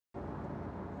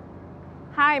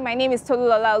Hi, my name is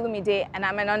Tolulola Olumide, and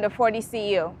I'm an under 40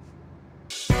 CEO.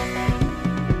 The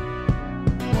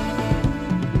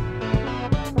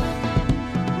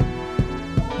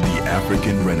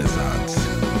African Renaissance.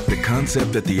 The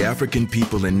concept that the African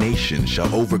people and nation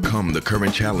shall overcome the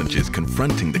current challenges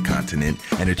confronting the continent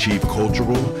and achieve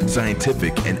cultural,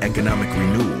 scientific, and economic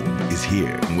renewal is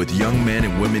here, with young men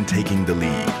and women taking the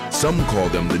lead. Some call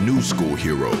them the new school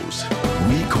heroes.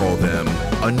 We call them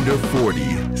under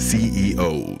 40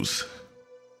 CEOs.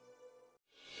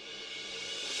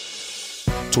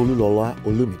 Tolulola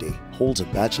Olumide holds a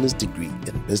bachelor's degree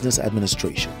in business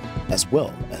administration as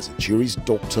well as a Juris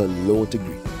Doctor law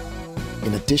degree.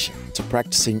 In addition to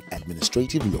practicing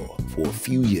administrative law for a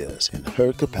few years in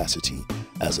her capacity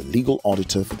as a legal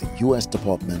auditor for the U.S.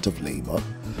 Department of Labor,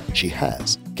 she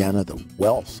has garnered a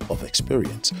wealth of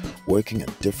experience working in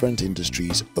different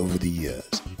industries over the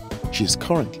years. She is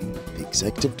currently the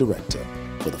executive director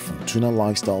for the Funtuna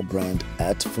Lifestyle Brand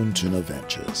at Funtuna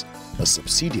Ventures, a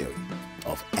subsidiary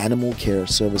of Animal Care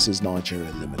Services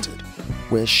Nigeria Limited,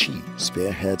 where she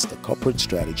spearheads the corporate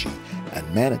strategy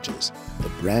and manages the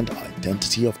brand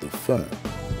identity of the firm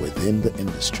within the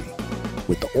industry,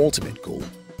 with the ultimate goal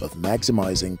of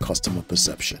maximizing customer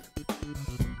perception.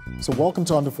 So welcome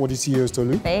to Under 40 CEOs,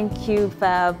 Tolu. Thank you,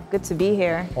 Fab. Good to be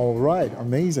here. All right,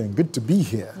 amazing. Good to be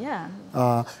here. Yeah.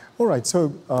 All right,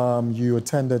 so you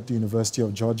attended the University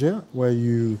of Georgia, where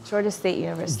you... Georgia State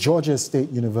University. Georgia State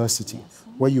University, yes.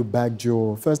 Where you bagged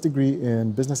your first degree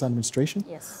in business administration.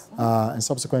 Yes. And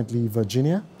subsequently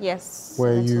Virginia. Yes.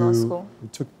 Where went to law school.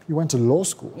 You went to law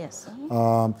school. Yes.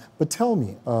 But tell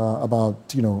me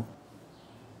about,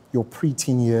 your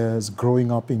preteen years,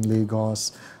 growing up in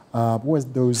Lagos. What were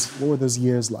those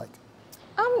years like?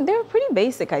 They were pretty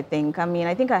basic, I think.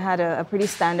 I think I had a pretty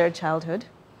standard childhood.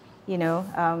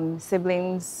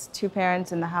 Siblings, 2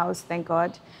 parents in the house, thank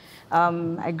God.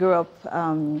 I grew up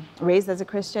raised as a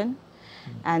Christian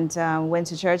and went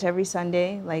to church every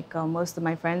Sunday, like most of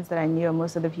my friends that I knew and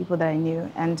most of the people that I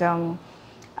knew. And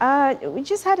we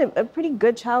just had a pretty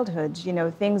good childhood.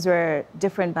 Things were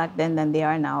different back then than they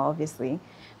are now, obviously.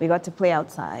 We got to play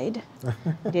outside.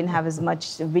 We didn't have as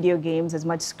much video games, as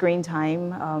much screen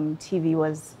time. TV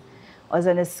was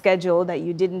on a schedule that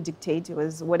you didn't dictate. It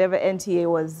was whatever NTA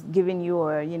was giving you,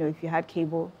 or if you had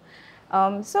cable.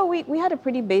 So we had a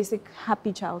pretty basic,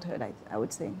 happy childhood, I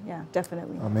would say. Yeah,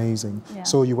 definitely. Amazing. Yeah.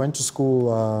 So you went to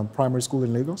school, primary school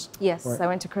in Lagos? Yes, right. I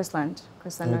went to Chrisland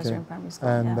Nursery and Primary School.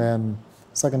 And then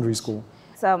secondary school?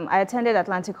 So I attended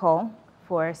Atlantic Hall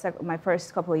for my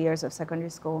first couple of years of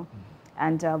secondary school.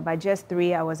 And by just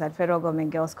 3, I was at Federal Government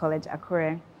Girls College,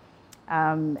 Akure.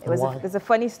 There's a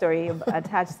funny story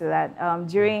attached to that.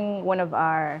 During one of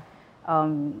our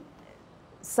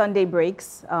Sunday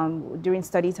breaks, during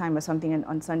study time or something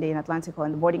on Sunday in Atlantic Hall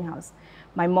in the boarding house,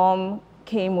 my mom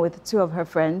came with 2 of her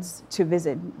friends to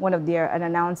visit, one of their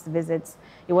unannounced visits.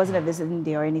 It wasn't a visiting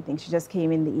day or anything. She just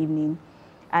came in the evening.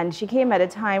 And she came at a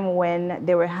time when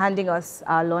they were handing us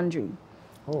our laundry,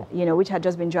 which had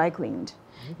just been dry cleaned.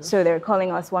 Okay. So they're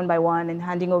calling us one by one and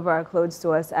handing over our clothes to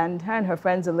us, and her and her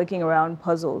friends are looking around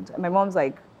puzzled. And my mom's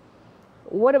like,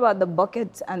 what about the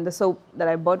bucket and the soap that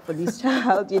I bought for this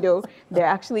child? They're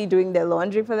actually doing their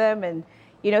laundry for them. And,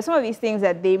 some of these things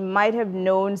that they might have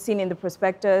seen in the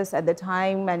prospectus at the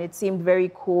time, and it seemed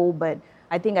very cool. But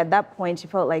I think at that point, she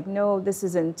felt like, no, this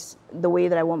isn't the way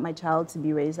that I want my child to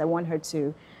be raised. I want her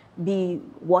to be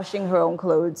washing her own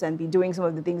clothes and be doing some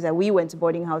of the things that we went to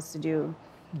boarding house to do.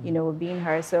 Being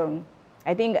her. So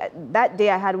I think that day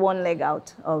I had one leg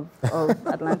out of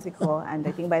Atlantic Hall, and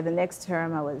I think by the next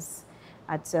term I was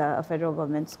at a federal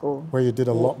government school. Where you did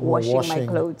a lot more washing. My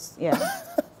clothes, yeah.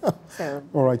 So.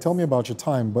 All right, tell me about your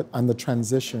time, and the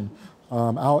transition.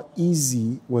 How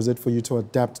easy was it for you to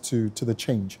adapt to the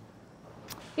change?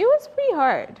 It was pretty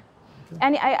hard. Okay.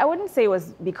 And I wouldn't say it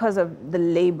was because of the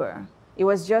labor. It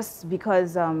was just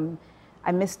because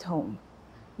I missed home.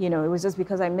 It was just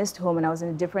because I missed home and I was in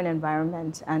a different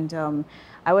environment. And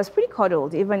I was pretty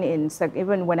coddled,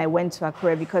 even when I went to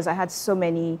Akure, because I had so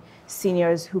many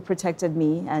seniors who protected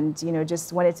me and,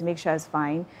 just wanted to make sure I was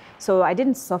fine. So I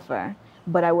didn't suffer,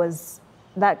 but I was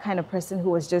that kind of person who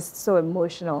was just so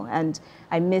emotional. And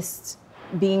I missed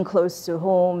being close to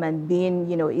home and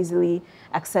being, easily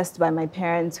accessed by my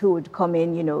parents who would come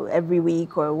in, every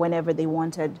week or whenever they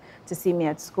wanted to see me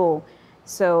at school.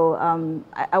 So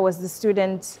I was the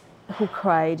student who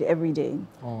cried every day.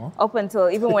 Aww. Up until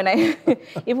even when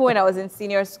I was in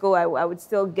senior school, I would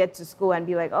still get to school and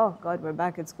be like, oh God, we're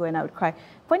back at school, and I would cry.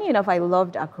 Funny enough, I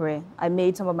loved Akure. I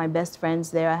made some of my best friends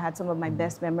there. I had some of my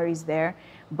best memories there,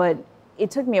 but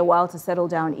it took me a while to settle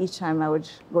down each time I would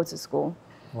go to school.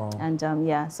 Wow. And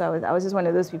yeah, so I was just one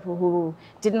of those people who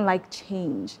didn't like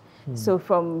change. So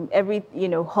from every,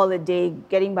 holiday,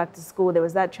 getting back to school, there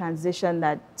was that transition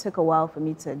that took a while for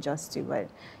me to adjust to. But,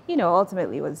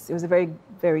 ultimately it was a very,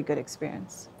 very good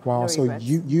experience. Wow, No so regrets.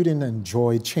 you didn't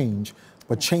enjoy change,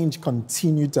 but change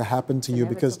continued to happen to you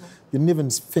because you didn't even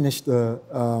finish the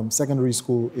secondary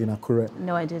school in Akure.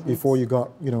 No, I didn't. Before you got,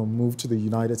 moved to the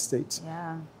United States.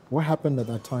 Yeah. What happened at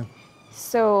that time?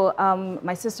 So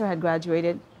my sister had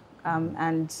graduated,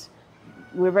 and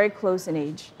we were very close in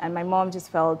age. And my mom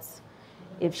just felt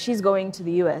if she's going to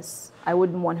the US, I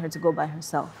wouldn't want her to go by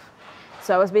herself.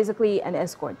 So I was basically an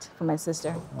escort for my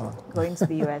sister going to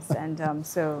the US. And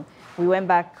so we went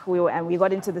back, and we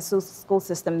got into the school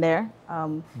system there.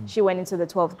 She went into the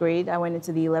 12th grade, I went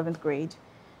into the 11th grade.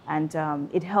 And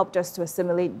it helped us to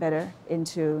assimilate better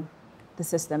into the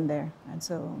system there. And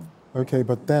so... Okay,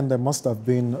 but then there must have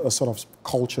been a sort of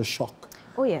culture shock.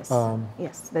 Oh, yes.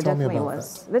 Yes, there tell me definitely about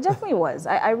was. There definitely was.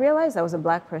 I realized I was a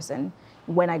black person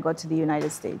when I got to the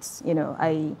United States.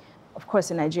 Of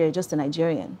course, in Nigeria, just a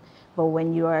Nigerian. But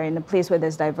when you are in a place where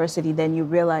there's diversity, then you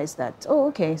realize that, oh,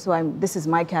 okay, so this is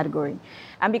my category.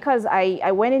 And because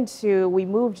we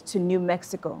moved to New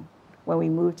Mexico when we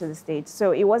moved to the States.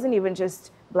 So it wasn't even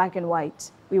just black and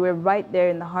white. We were right there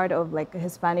in the heart of like a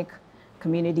Hispanic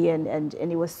community, and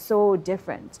it was so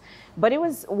different. But it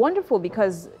was wonderful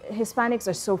because Hispanics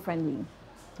are so friendly,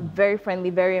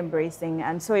 very embracing.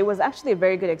 And so it was actually a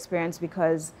very good experience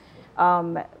because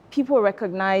people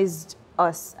recognized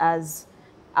us as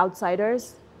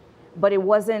outsiders, but it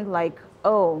wasn't like,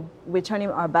 oh, we're turning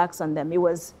our backs on them. It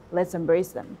was, let's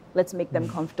embrace them. Let's make them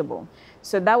comfortable.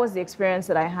 So that was the experience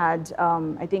that I had,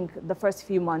 I think, the first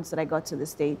few months that I got to the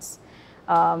States.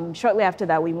 Shortly after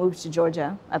that, we moved to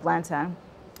Georgia, Atlanta,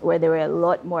 where there were a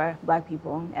lot more black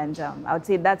people. And I would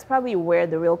say that's probably where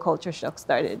the real culture shock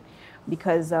started,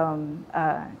 because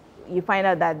you find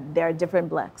out that there are different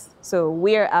blacks. So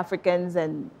we're Africans,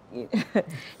 and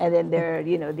then there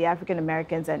are, the African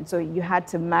Americans. And so you had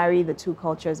to marry the two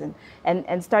cultures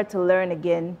and start to learn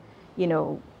again,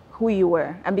 who you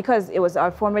were. And because it was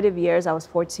our formative years, I was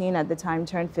 14 at the time,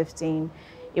 turned 15,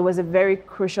 it was a very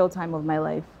crucial time of my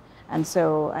life. And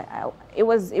so it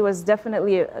was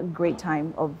definitely a great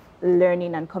time of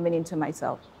learning and coming into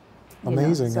myself.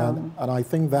 Amazing. And I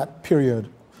think that period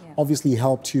obviously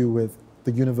helped you with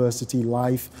the university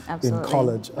life in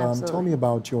college. Tell me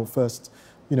about your first,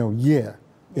 year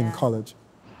in college.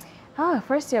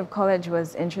 First year of college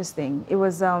was interesting. It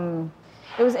was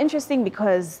interesting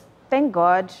because, thank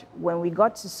God, when we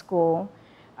got to school,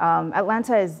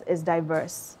 Atlanta is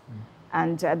diverse.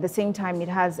 And at the same time, it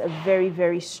has a very,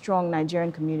 very strong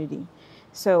Nigerian community.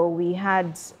 So we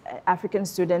had African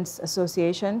Students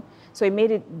Association. So it made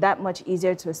it that much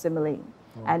easier to assimilate.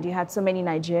 And you had so many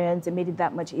Nigerians, it made it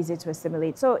that much easier to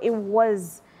assimilate. So it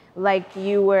was like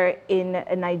you were in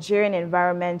a Nigerian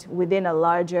environment within a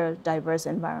larger, diverse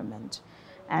environment.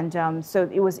 And so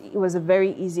it was a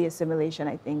very easy assimilation,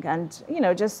 I think. And,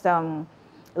 just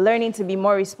learning to be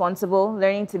more responsible,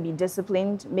 learning to be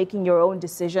disciplined, making your own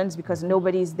decisions because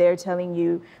nobody's there telling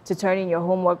you to turn in your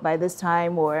homework by this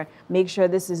time or make sure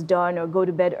this is done or go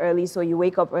to bed early so you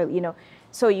wake up early,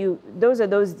 So those are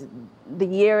the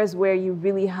years where you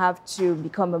really have to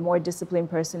become a more disciplined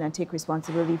person and take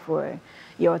responsibility for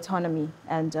your autonomy.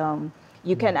 And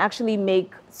you can actually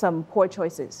make some poor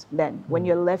choices then when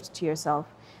you're left to yourself.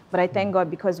 But I thank God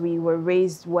because we were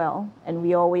raised well and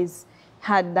we always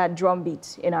had that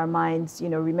drumbeat in our minds,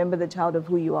 remember the child of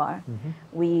who you are.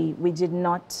 We did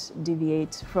not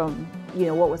deviate from,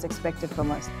 what was expected from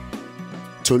us.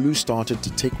 Tolu started to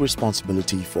take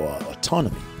responsibility for her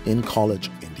autonomy in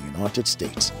college in the United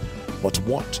States. But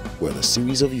what were the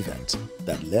series of events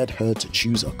that led her to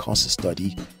choose a course of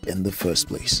study in the first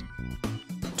place?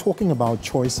 Talking about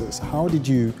choices, how did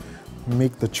you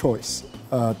make the choice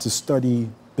to study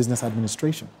business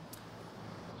administration?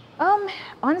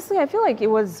 Honestly, I feel like it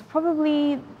was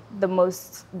probably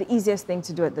the easiest thing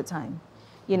to do at the time.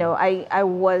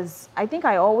 I think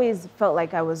I always felt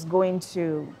like I was going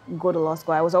to go to law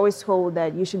school. I was always told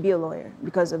that you should be a lawyer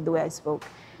because of the way I spoke.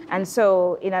 And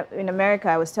so in America,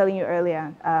 I was telling you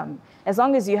earlier, as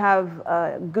long as you have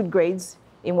good grades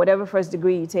in whatever first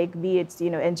degree you take, be it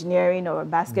engineering or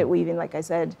basket weaving, like I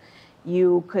said,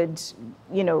 you could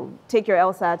take your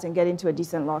LSAT and get into a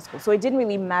decent law school. So it didn't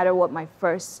really matter what my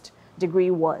first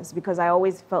degree was because I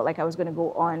always felt like I was going to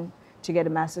go on to get a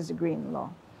master's degree in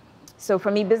law. So for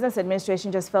me, business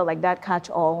administration just felt like that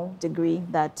catch-all degree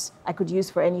that I could use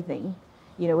for anything.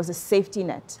 It was a safety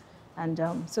net. And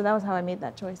so that was how I made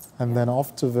that choice. And then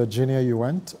off to Virginia you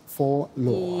went for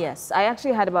law. Yes, I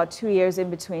actually had about 2 years in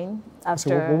between. After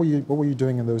So what were you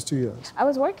doing in those 2 years? I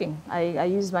was working. I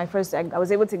used my first, I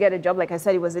was able to get a job. Like I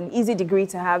said, it was an easy degree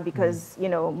to have because, you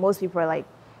know, most people are like,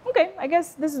 okay, I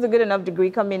guess this is a good enough degree,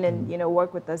 come in and, you know,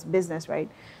 work with us business, right?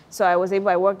 So I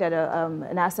worked at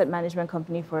an asset management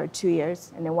company for 2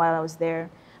 years. And then while I was there,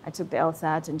 I took the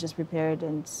LSAT and just prepared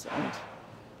and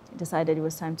decided it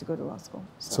was time to go to law school.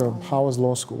 So how was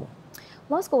law school?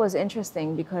 Law school was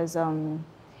interesting because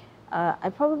I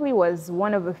probably was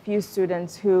one of a few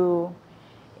students who,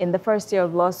 in the first year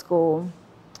of law school,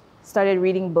 started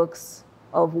reading books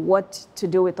of what to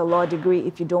do with a law degree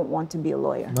if you don't want to be a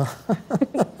lawyer.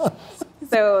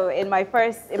 So in my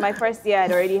first year,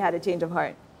 I'd already had a change of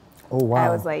heart. Oh, wow. I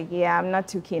was like, yeah, I'm not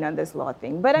too keen on this law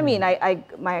thing. But I mean,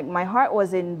 my heart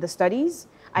was in the studies.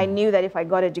 I knew that if I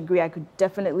got a degree, I could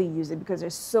definitely use it because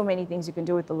there's so many things you can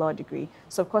do with the law degree.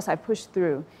 So of course I pushed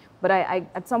through. But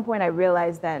at some point I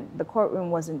realized that the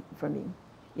courtroom wasn't for me,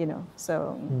 you know,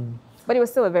 so. But it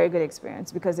was still a very good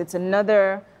experience because it's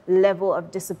another level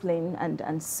of discipline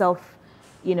and self,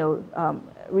 you know,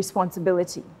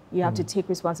 responsibility. You have to take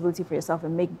responsibility for yourself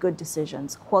and make good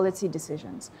decisions, quality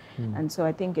decisions. And so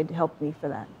I think it helped me for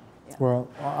that. Yeah. Well,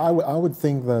 I would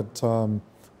think that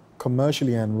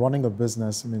commercially and running a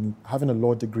business, I mean, having a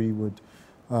law degree would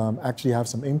actually have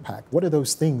some impact. What are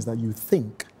those things that you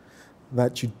think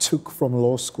that you took from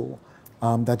law school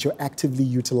that you're actively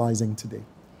utilizing today?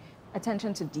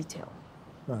 Attention to detail.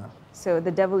 So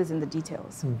the devil is in the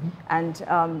details. And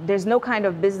there's no kind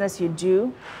of business you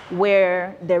do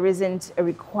where there isn't a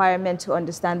requirement to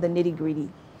understand the nitty-gritty.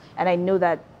 And I know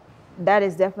that that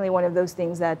is definitely one of those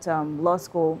things that law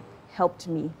school helped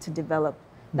me to develop,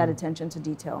 that attention to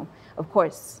detail. Of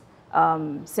course,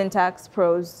 syntax,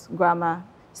 prose, grammar,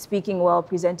 speaking well,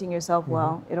 presenting yourself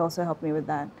well, it also helped me with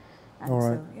that. And all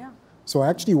right. So, yeah. So I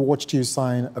actually watched you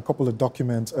sign a couple of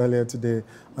documents earlier today,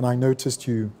 and I noticed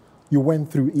you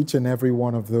went through each and every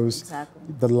one of those,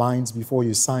 the lines before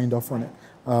you signed off on it.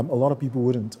 A lot of people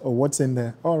wouldn't. Oh, what's in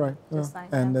there? All right,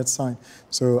 and that's signed.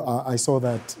 So I saw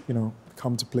that, you know,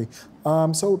 come to play.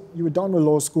 So you were done with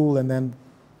law school, and then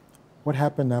what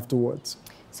happened afterwards?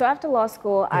 So after law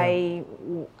school, I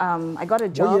got a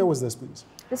job. What year was this, please?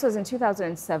 This was in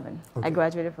 2007. Okay. I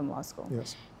graduated from law school.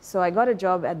 Yes. So I got a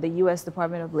job at the U.S.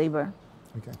 Department of Labor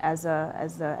as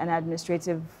an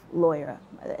administrative lawyer,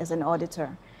 as an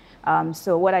auditor.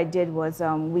 So what I did was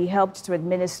we helped to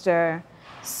administer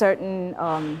certain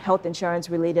health insurance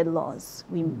related laws.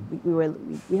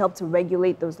 We helped to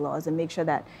regulate those laws and make sure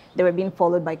that they were being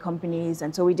followed by companies.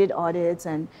 And so we did audits,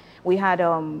 and we had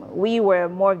we were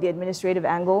more of the administrative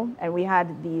angle, and we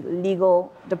had the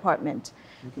legal department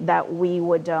that we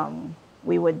would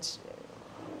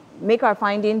make our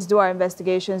findings, do our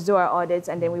investigations, do our audits,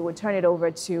 and then we would turn it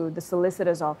over to the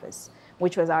solicitor's office,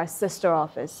 which was our sister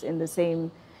office in the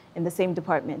same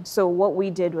department. So what we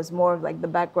did was more of like the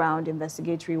background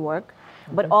investigatory work,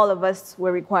 but all of us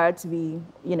were required to be,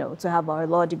 you know, to have our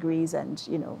law degrees and,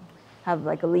 you know, have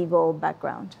like a legal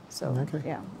background. So,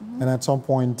 yeah. And at some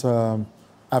point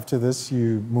after this,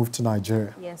 you moved to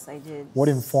Nigeria. Yes, I did. What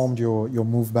informed your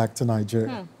move back to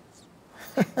Nigeria?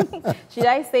 Should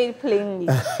I say it plainly?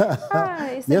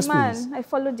 It's yes, a man. please. I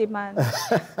follow the man.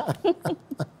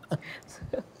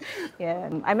 Yeah,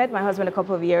 I met my husband a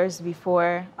couple of years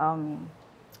before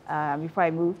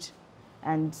I moved,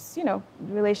 and you know,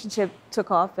 the relationship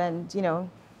took off, and you know,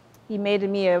 he made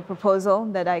me a proposal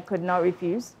that I could not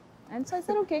refuse, and so I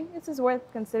said, okay, this is worth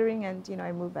considering, and you know,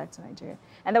 I moved back to Nigeria,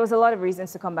 and there was a lot of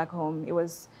reasons to come back home. It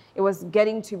was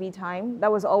getting to be time.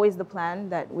 That was always the plan,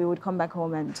 that we would come back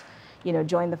home and, you know,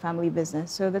 join the family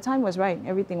business. So the time was right.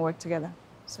 Everything worked together.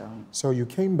 So you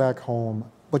came back home,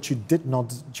 but you did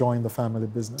not join the family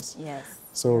business. Yes.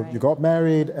 So right. You got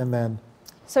married, and then?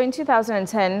 So in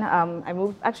 2010, I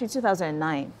moved, actually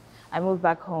 2009, I moved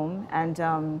back home.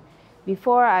 And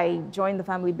before I joined the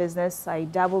family business, I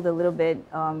dabbled a little bit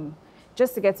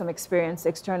just to get some experience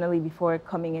externally before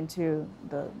coming into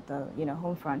the you know,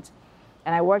 home front.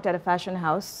 And I worked at a fashion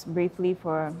house briefly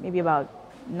for maybe about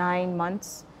 9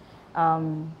 months.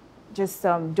 Just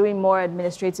doing more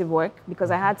administrative work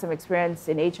because I had some experience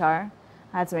in HR.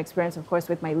 I had some experience, of course,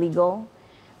 with my legal,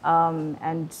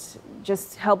 and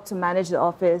just helped to manage the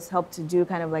office, helped to do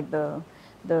kind of like the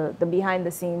behind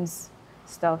the scenes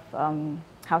stuff,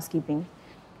 housekeeping.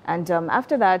 And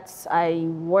after that, I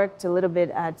worked a little bit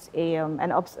at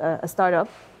a startup,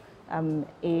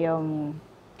 a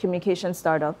communication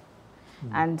startup.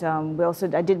 And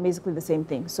I did basically the same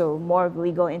thing. So more of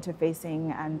legal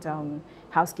interfacing and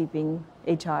housekeeping,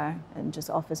 HR, and just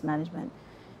office management.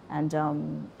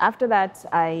 And after that,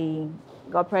 I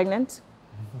got pregnant,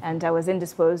 and I was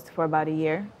indisposed for about a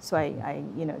year. So I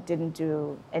didn't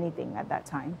do anything at that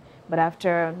time. But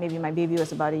after maybe my baby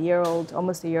was about a year old,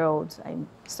 almost a year old, I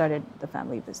started the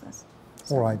family business.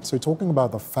 So. All right, so talking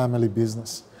about the family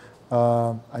business,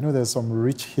 I know there's some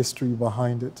rich history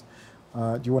behind it.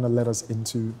 Do you want to let us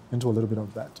into a little bit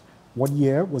of that? What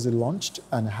year was it launched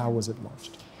and how was it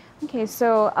launched? Okay,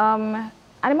 so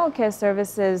Animal Care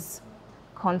Services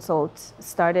Consult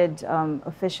started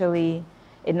officially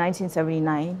in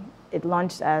 1979. It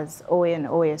launched as OA and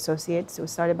OA Associates. It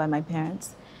was started by my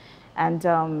parents.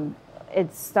 And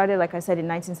it started, like I said, in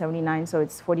 1979, so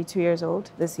it's 42 years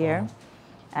old this year. Wow.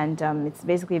 And it's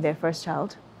basically their first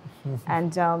child.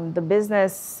 And the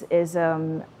business is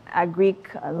agric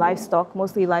livestock,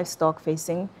 mostly livestock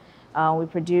facing. We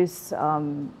produce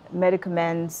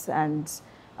medicaments and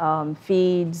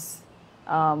feeds.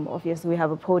 Obviously, we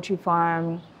have a poultry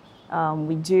farm.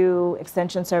 We do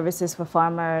extension services for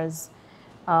farmers.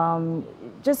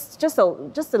 Just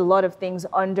a lot of things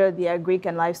under the agric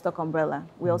and livestock umbrella.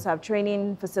 We also have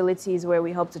training facilities where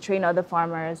we help to train other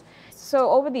farmers. So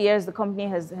over the years, the company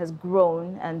has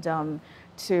grown and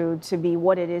to be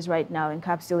what it is right now,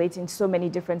 encapsulating so many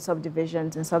different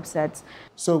subdivisions and subsets.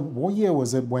 So what year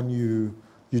was it when you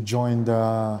joined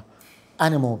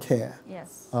Animal Care?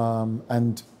 Yes.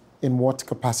 And in what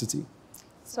capacity?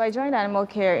 So I joined Animal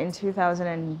Care in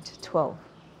 2012.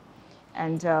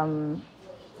 And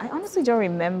I honestly don't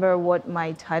remember what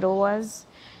my title was,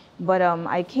 but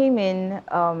I came in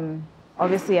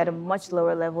obviously at a much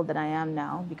lower level than I am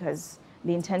now, because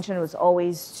the intention was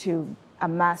always to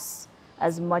amass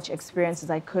as much experience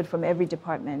as I could from every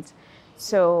department.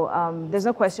 So there's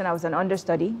no question I was an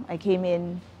understudy. I came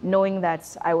in knowing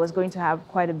that I was going to have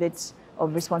quite a bit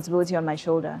of responsibility on my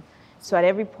shoulder. So at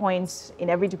every point in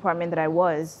every department that I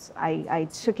was, I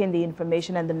took in the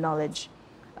information and the knowledge,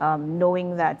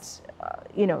 knowing that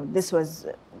this was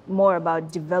more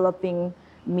about developing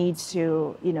me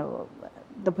to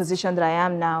the position that I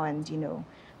am now, and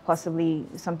possibly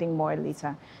something more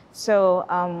later. So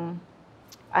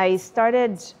I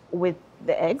started with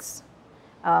the eggs.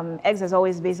 Eggs has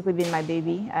always basically been my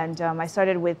baby, and I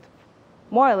started with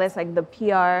more or less like the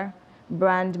PR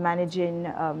brand managing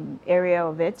area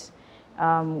of it.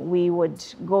 We would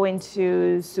go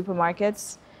into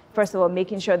supermarkets, first of all,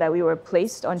 making sure that we were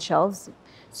placed on shelves.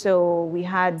 So we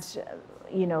had,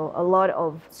 a lot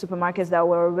of supermarkets that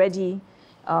were already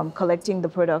collecting the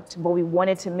product, but we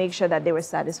wanted to make sure that they were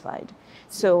satisfied.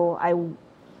 So I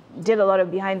did a lot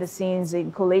of behind the scenes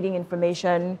in collating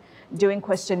information, doing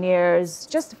questionnaires,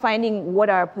 just finding what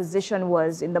our position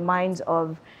was in the minds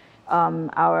of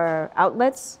our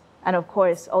outlets, and of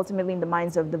course, ultimately in the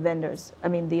minds of the vendors,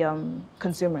 the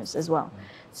consumers as well.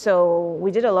 So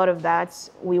we did a lot of that.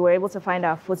 We were able to find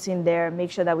our footing there, make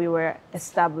sure that we were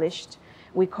established.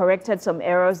 We corrected some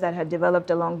errors that had developed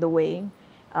along the way,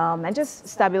 and just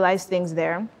stabilized things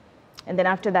there. And then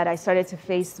after that, I started to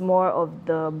face more of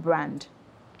the brand.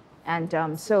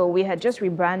 And so we had just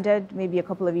rebranded maybe a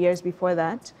couple of years before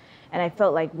that. And I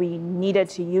felt like we needed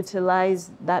to utilize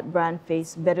that brand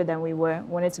face better than we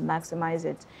wanted to maximize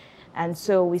it. And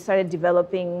so we started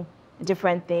developing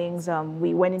different things.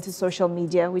 We went into social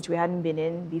media, which we hadn't been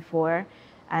in before,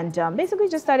 and basically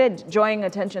just started drawing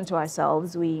attention to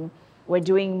ourselves. We were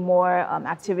doing more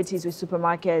activities with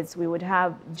supermarkets. We would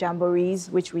have jamborees,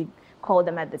 which we called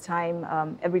them at the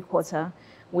time, every quarter,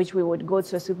 which we would go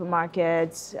to a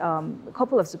supermarket, a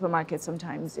couple of supermarkets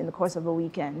sometimes in the course of a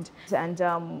weekend. And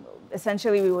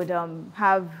essentially we would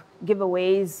have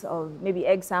giveaways of maybe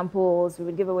egg samples. We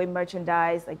would give away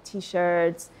merchandise like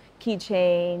T-shirts,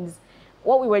 keychains.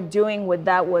 What we were doing with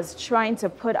that was trying to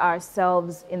put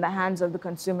ourselves in the hands of the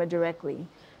consumer directly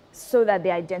so that they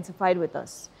identified with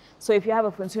us. So if you have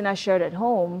a Funtuna shirt at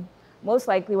home, most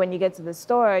likely when you get to the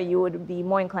store, you would be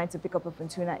more inclined to pick up a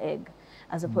Funtuna egg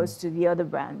as opposed to the other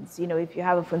brands. If you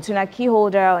have a Funtuna key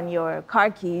holder on your car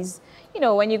keys,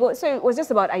 when you go, so it was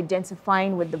just about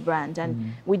identifying with the brand.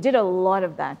 And we did a lot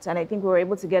of that. And I think we were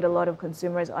able to get a lot of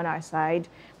consumers on our side,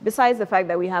 besides the fact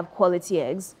that we have quality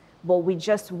eggs, but we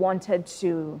just wanted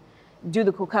to do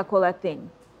the Coca-Cola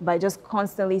thing by just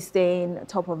constantly staying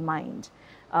top of mind.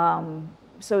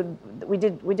 So we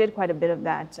did quite a bit of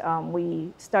that. We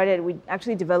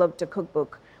actually developed a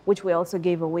cookbook, which we also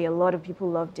gave away. A lot of people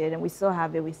loved it, and we still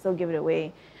have it. We still give it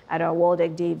away at our World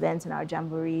Egg Day events and our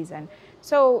jamborees. And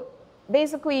so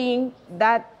basically,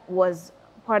 that was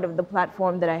part of the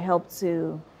platform that I helped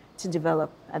to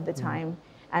develop at the time.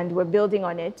 And we're building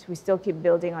on it. We still keep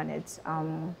building on it.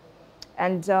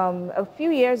 And a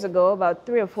few years ago, about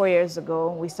 3 or 4 years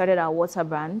ago, we started our water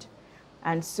brand,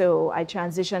 And so I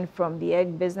transitioned from the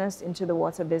egg business into the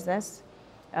water business,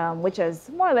 which has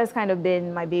more or less kind of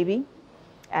been my baby.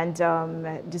 And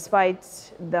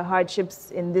despite the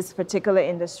hardships in this particular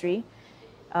industry,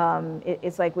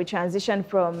 it's like we transitioned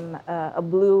from a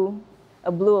blue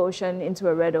ocean into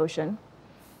a red ocean,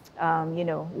 you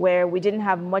know, where we didn't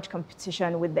have much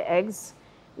competition with the eggs.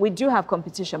 We do have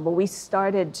competition, but we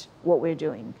started what we're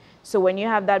doing. So when you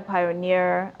have that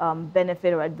pioneer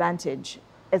benefit or advantage,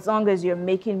 as long as you're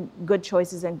making good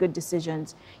choices and good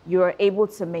decisions, you're able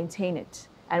to maintain it.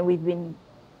 And we've been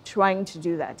trying to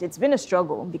do that. It's been a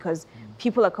struggle because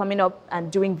people are coming up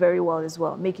and doing very well as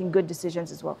well, making good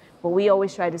decisions as well. But we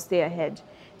always try to stay ahead.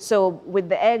 So with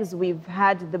the eggs, we've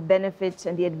had the benefit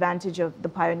and the advantage of the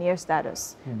pioneer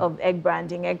status of egg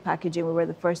branding, egg packaging. We were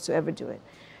the first to ever do it.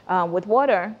 With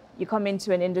water, you come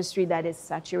into an industry that is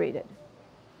saturated,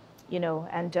 you know,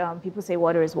 and people say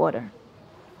water is water.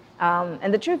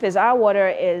 And the truth is our water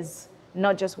is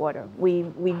not just water.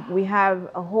 We have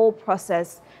a whole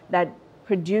process that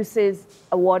produces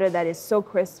a water that is so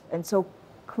crisp and so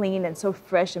clean and so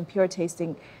fresh and pure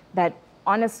tasting that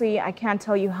honestly, I can't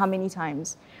tell you how many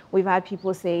times we've had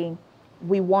people saying,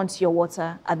 we want your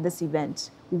water at this event.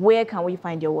 Where can we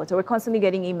find your water? We're constantly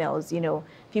getting emails, you know,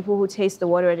 people who taste the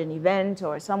water at an event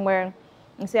or somewhere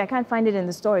and say, I can't find it in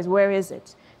the stores. Where is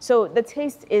it? So the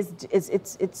taste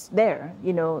it's there.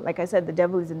 You know, like I said, the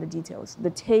devil is in the details.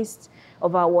 The taste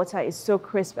of our water is so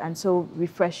crisp and so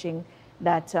refreshing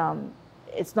that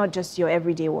it's not just your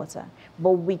everyday water.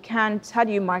 But we can't, how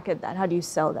do you market that? How do you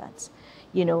sell that?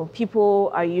 You know,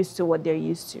 people are used to what they're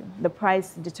used to. The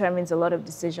price determines a lot of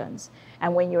decisions.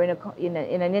 And when you're in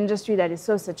an industry that is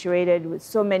so saturated with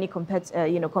so many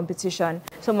competition,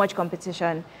 so much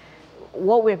competition,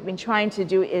 what we've been trying to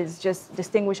do is just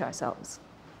distinguish ourselves.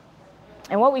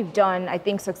 And what we've done, I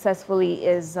think, successfully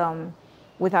is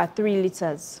with our 3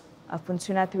 liters, our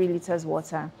Funtuna 3 liters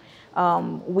water,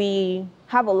 we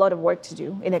have a lot of work to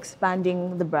do in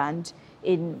expanding the brand,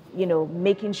 in, you know,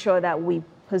 making sure that we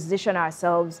position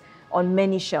ourselves on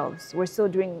many shelves. We're still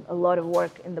doing a lot of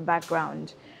work in the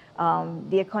background.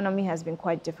 The economy has been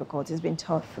quite difficult. It's been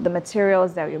tough. The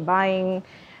materials that you're buying,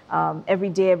 every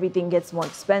day everything gets more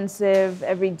expensive.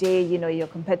 Every day, you know, your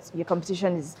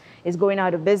competition is going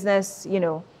out of business, you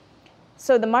know.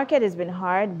 So the market has been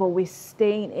hard, but we're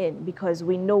staying in because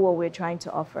we know what we're trying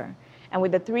to offer. And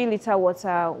with the 3 liter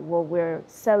water, what we're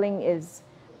selling is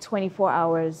 24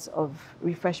 hours of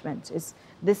refreshment.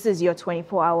 This is your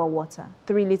 24-hour water,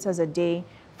 3 liters a day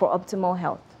for optimal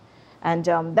health. And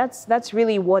that's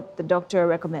really what the doctor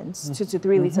recommends, 2 to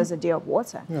 3 liters a day of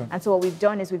water. Yeah. And so what we've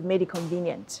done is we've made it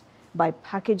convenient by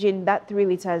packaging that 3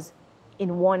 liters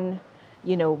in one,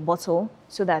 you know, bottle,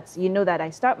 so that you know that I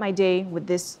start my day with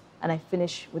this and I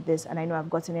finish with this, and I know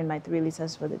I've gotten in my 3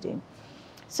 liters for the day.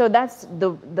 So that's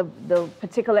the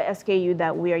particular SKU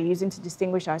that we are using to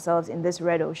distinguish ourselves in this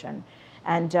red ocean.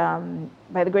 And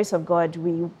by the grace of God,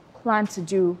 we plan to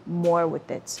do more with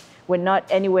it. We're not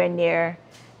anywhere near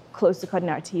close to cutting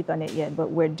our teeth on it yet, but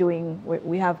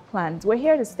we have plans. We're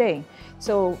here to stay.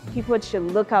 So people should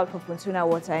look out for Funtuna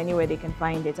water anywhere they can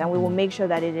find it. And we will make sure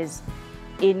that it is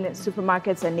in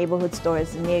supermarkets and neighborhood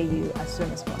stores near you as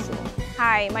soon as possible.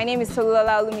 Hi, my name is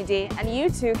Tolulola Olumide, and you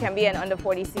too can be an under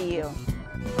 40 CEO.